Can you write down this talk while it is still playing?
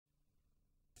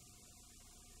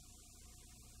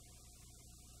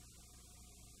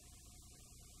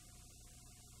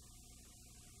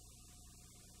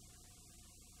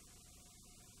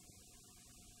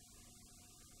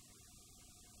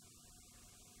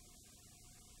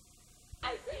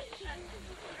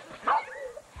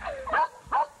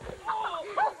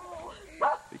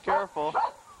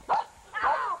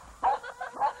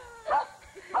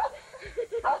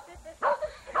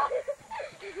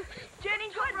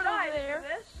there.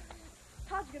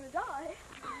 Todd's gonna die.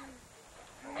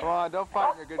 Come on, don't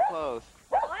fight in your good clothes.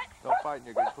 What? Don't fight in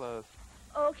your good clothes.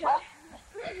 Okay.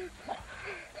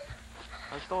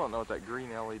 I still don't know what that green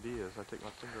LED is. I take my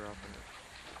finger off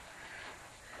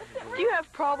it. Do you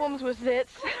have problems with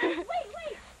zits? Wait.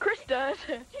 Kris does.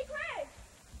 Hey, Greg.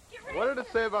 Get ready. What did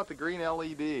it say about the green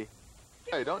LED?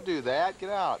 Hey, don't do that. Get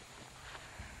out.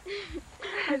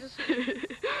 I just...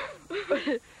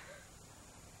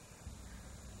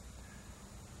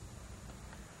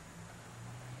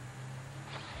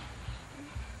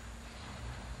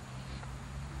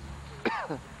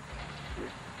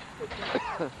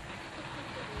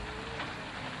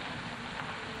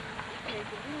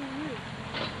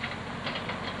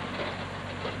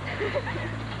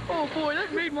 Oh boy,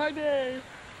 that made my day.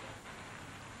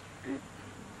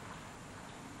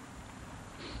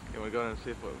 Can we go in and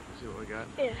see what we got?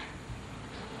 Yeah.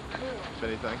 If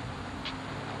anything.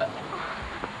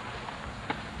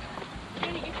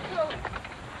 Jenny, get your coat.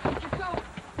 Get your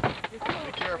coat.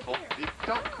 Be careful.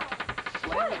 Don't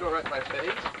slam and go right in my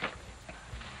face.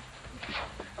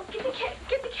 Oh, get the cat.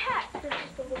 Get the cat.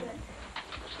 Just a little bit.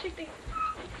 Just take the...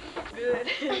 Good.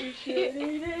 We should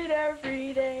eat it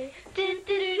every day. I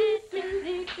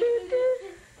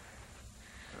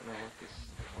don't know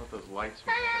what those lights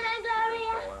mean.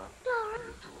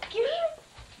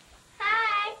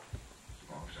 Hi.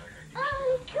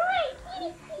 Oh, great.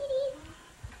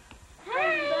 Hi,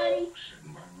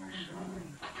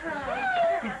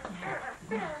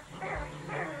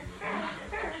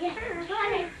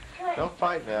 everybody. Don't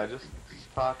fight now. Just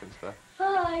talk and stuff.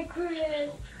 Hi,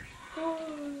 Kris.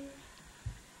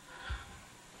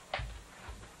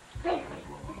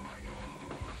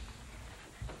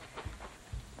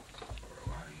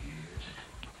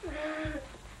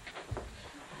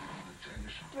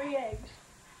 Three eggs.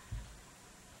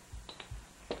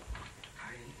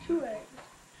 2 eggs.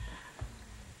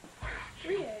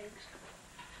 3 eggs.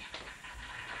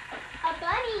 A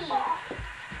bunny.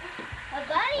 A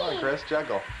bunny. Come on, Kris,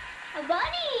 juggle. A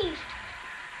bunny.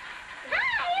 Hi,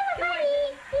 I'm a bunny.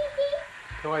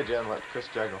 Come on, Jen. Let Kris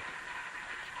juggle.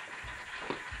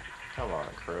 Come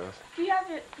on, Kris. Do you have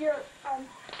your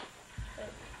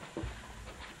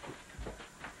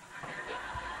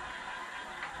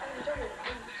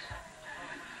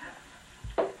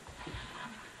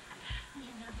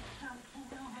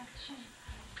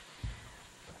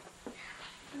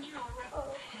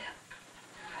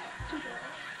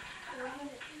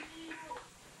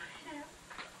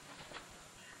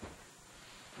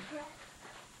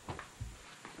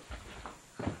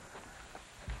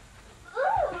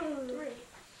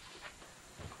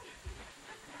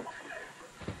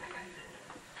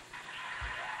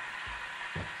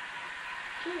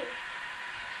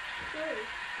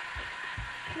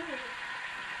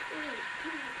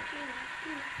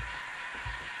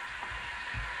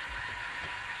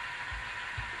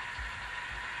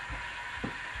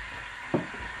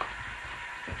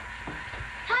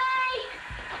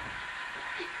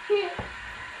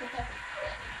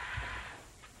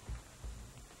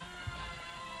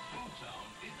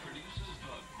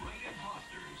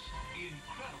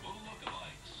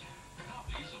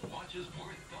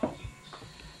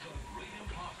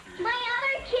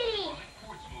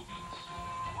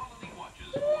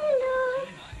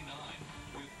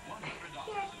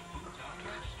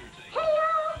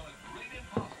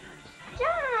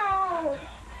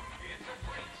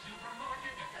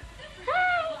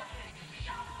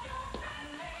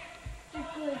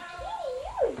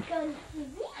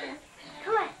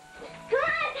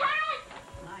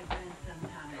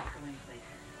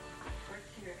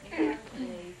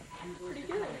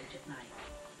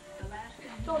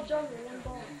juggling one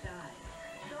ball.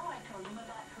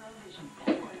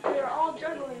 They're all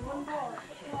juggling one ball.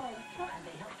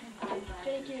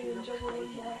 Jenny and juggle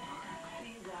one ball.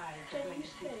 Jenny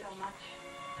stick.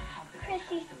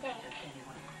 Chrissy stick.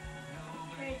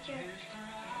 Richard.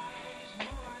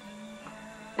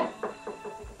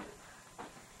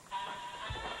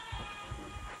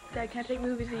 Dad, can I take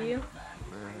movies of you?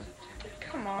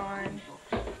 Come on.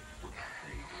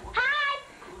 Hi!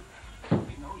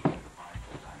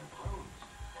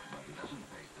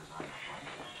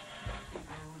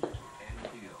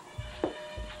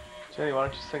 Jenny, why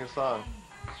don't you sing a song?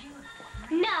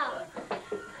 No.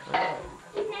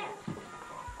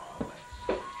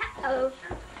 Uh-oh.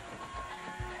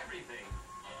 Everything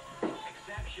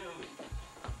except shoes.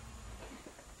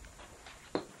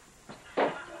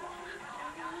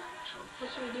 What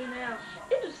should we do now?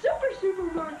 It's a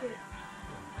supermarket.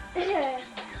 Like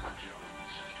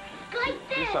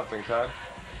Do this. something, Todd.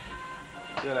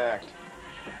 Do an act.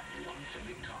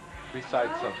 Recite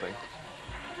something.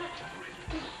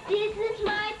 This is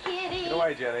my kitty. Get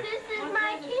away, Jenny. This is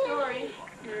my The kitty. story.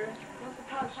 Once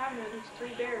upon a time, there were these 3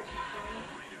 bears.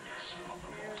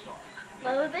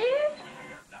 Mama bear?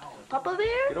 Papa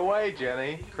bear? Get away,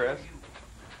 Jenny. Kris.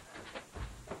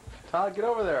 Todd, get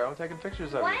over there. I'm taking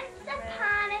pictures of Once you.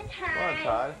 upon a Come on, time,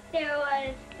 Todd. there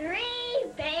was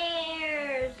 3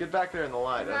 bears. Get back there in the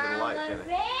light. Under the light, Mama Jenny.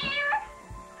 bear,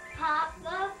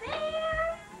 Papa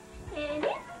bear, and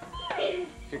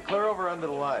Get clear over under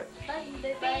the light.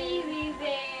 the baby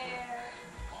bear.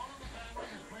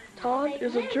 Todd They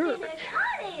is a lived jerk. in a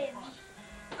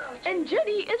cottage. And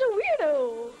Jenny is a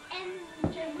weirdo.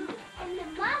 And the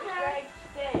mother. Greg,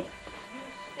 stay. You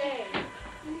stay.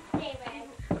 Stay,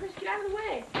 Red. Kris, get out of the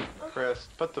way. Kris,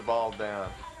 put the ball down.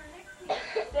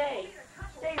 Stay.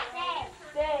 Stay. Stay.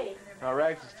 Stay. No,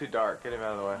 Rags is too dark. Get him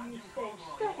out of the way. You stay.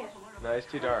 Just a second. No, he's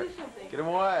too dark. Do something. Get him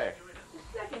away.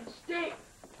 Just a second. Stay.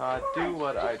 Todd, do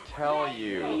what I tell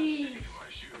you. Please.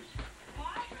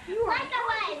 You By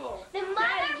the way, the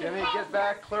mother. Jenny, get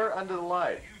back clear under the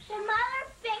light. The mother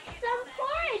fixed some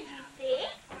porridge, you see?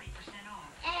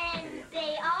 And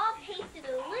they all tasted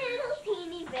a little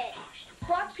teeny bit.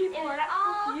 Black people It are was not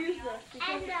all- supposed to use this because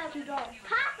And it's too dark.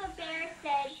 Papa Bear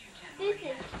said, this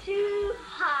is too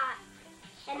hot.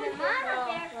 And the Mama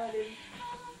Bear, No, dude.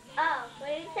 oh, what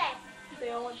did it say? They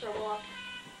all went for a walk.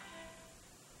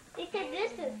 They said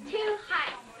this is too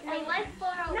hot. And they went for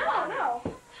a No, walk.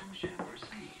 no.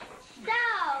 So,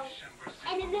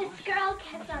 and then this girl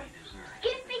kept on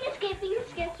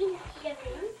skipping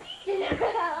to the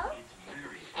road.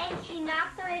 And she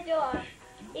knocked on the door.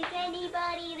 Is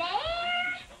anybody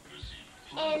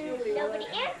there? And nobody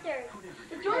answered.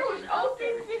 The door was She open.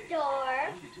 opens the door.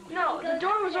 No, the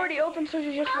door was already open, so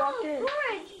she just walked in.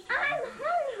 Porridge, I'm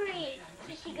hungry.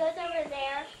 So she goes over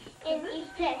there and This he is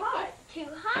says, too hot. it's too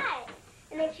hot.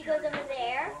 And then she goes over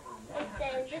there and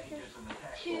says, this is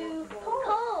too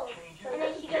cold. And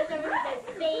then she goes over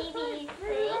to the baby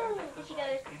thing and she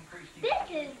goes, this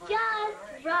is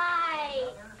just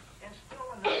right.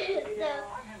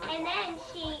 And then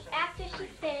after she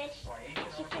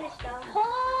finished the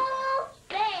whole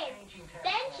thing.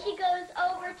 Then she goes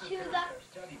over to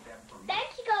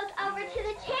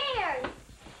the chairs.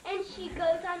 And she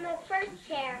goes on the first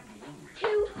chair,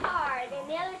 too hard, and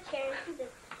the other chair is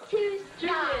too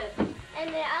soft.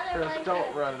 And the other Kris, one don't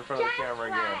goes run in front of the just camera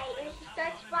again. right. And she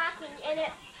starts rocking, and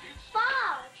it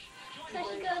falls. So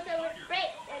she goes over,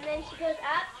 breaks, and then she goes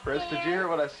upstairs. Kris, did you hear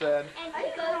what I said? And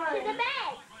she goes to the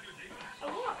bed.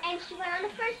 And she went on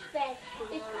the first bed.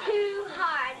 It's too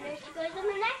hard. And then she goes on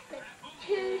the next bed.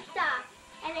 Too soft.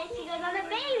 And then she goes on the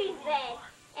baby's bed.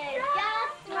 And it's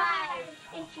just right.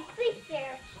 And she sleeps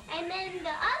there. And then the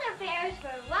other bears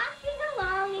were walking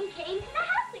along and came to the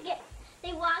house again.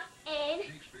 They walked in,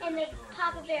 and the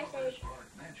Papa Bear says,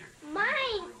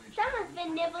 someone's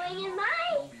been nibbling in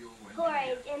my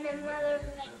porridge. And the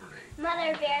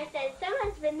Mother Bear says,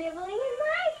 someone's been nibbling in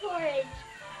my porridge.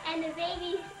 And the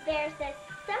baby bear says,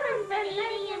 someone's been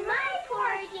eating in my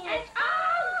porridge and it's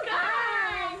all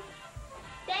gone.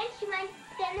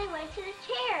 Then they went to the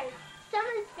chairs.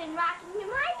 Someone's been rocking in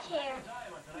my chair.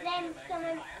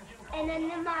 And then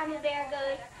the Mama Bear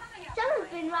goes,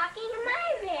 someone's been rocking in my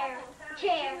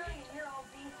chair.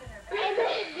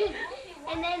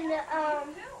 And then the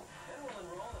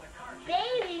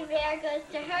baby bear goes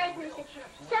to hers and says,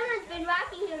 someone's been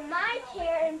rocking in my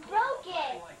chair and broke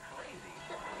it.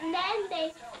 And then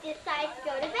they decide to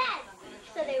go to bed.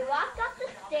 So they walk up the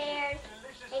stairs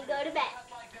and go to bed.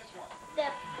 The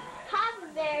Papa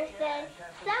Bear says,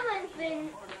 someone's been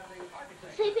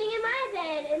sleeping in my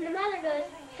bed. And the mother goes,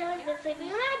 someone's been sleeping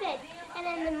in my bed. And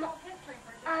then the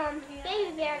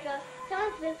baby bear goes,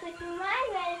 someone's been sleeping in my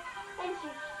bed. And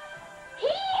she's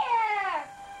here!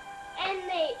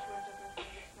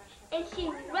 And she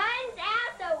runs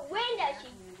out the window. She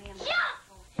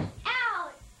jumps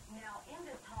out.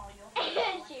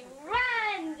 And she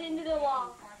runs into the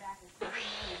wall.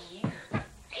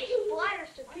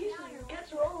 Splatters to pieces and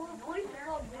gets her all over the place. It's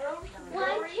all gross.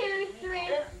 1, 2, 3,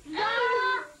 the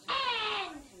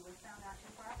end.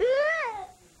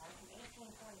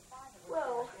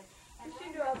 Well, you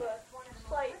seem to have a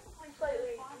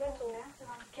slightly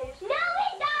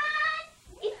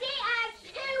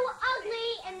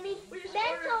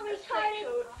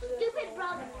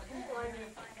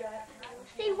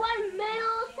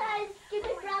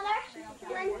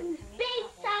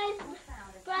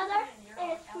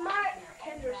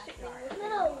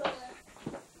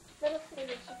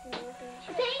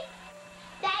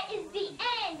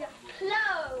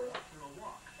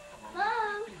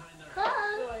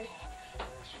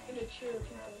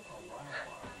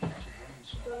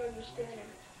understanding.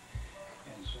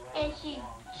 And she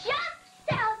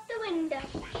jumps out the window.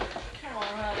 Come on,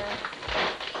 Hunter.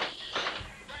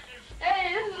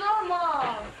 Hey, this is our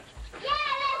mom. Yeah,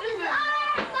 this is our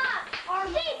mom.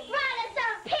 She brought us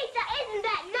some pizza. Isn't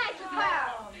that nice of her?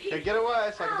 Okay, get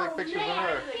away so I can take pictures of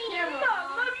her. Come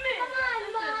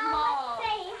on, Mom.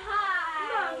 Say hi.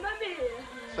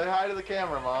 Say hi to the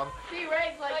camera, Mom. She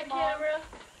rags like camera.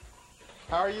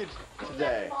 How are you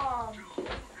today? Mom.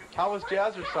 How was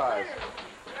Jazzercise?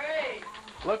 Great.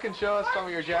 Look and show us some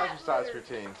of your Jazzercise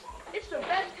routines. It's the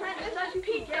best kind of such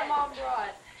pizza Mom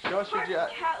brought. Show us your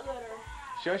cat litter.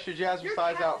 show us your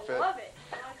Jazzercise outfit. Love it.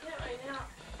 I can't right now.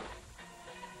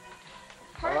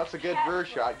 Oh, that's a good verse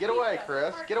shot. Get away,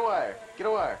 Kris. Get away. Get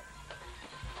away.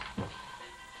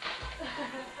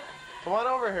 Come on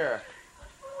over here.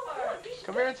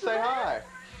 Come here and say hi.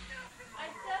 I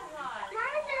said hi.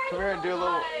 Come here and do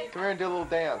a little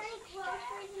dance.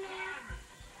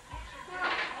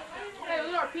 Hey,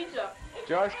 look at our pizza.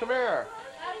 Joyce, come here.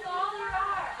 That's all there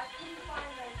are. I couldn't find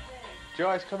that thing.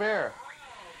 Joyce, come here.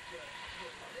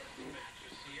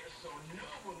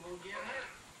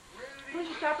 We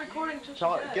should stop recording until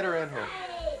Tell she's her, get her in here.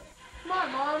 Come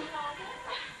on, Mom.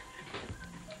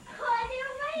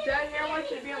 Jenny, I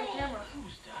want you to be on the camera.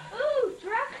 Ooh,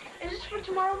 Drac. Is this for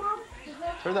tomorrow, Mom?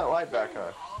 Turn that light back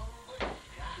on.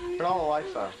 Turn all the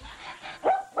lights on.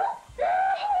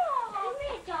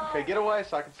 Okay, get away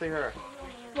so I can see her.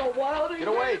 Get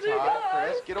away, Todd.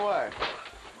 Kris, get away.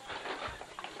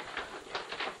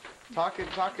 Talk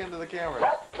into the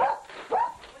camera.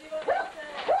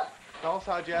 Tell us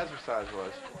how Jazzercise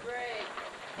was. Great.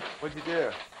 What'd you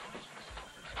do?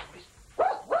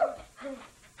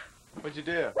 What'd you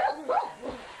do?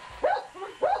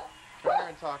 Come here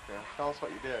and talk now. Tell us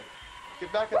what you did.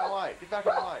 Get back in the light. Get back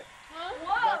in the light.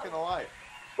 Get back in the light.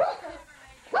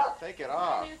 Take it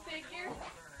off. New figure?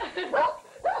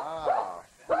 Wow.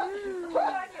 Looks more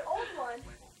like an old one.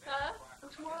 Huh?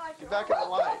 Looks more like Get back in the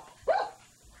light.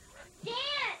 Dance.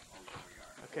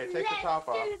 Okay, take the top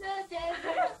off. Let's do the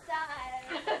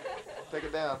Jazzercise. Take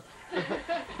it down. You're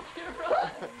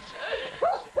right.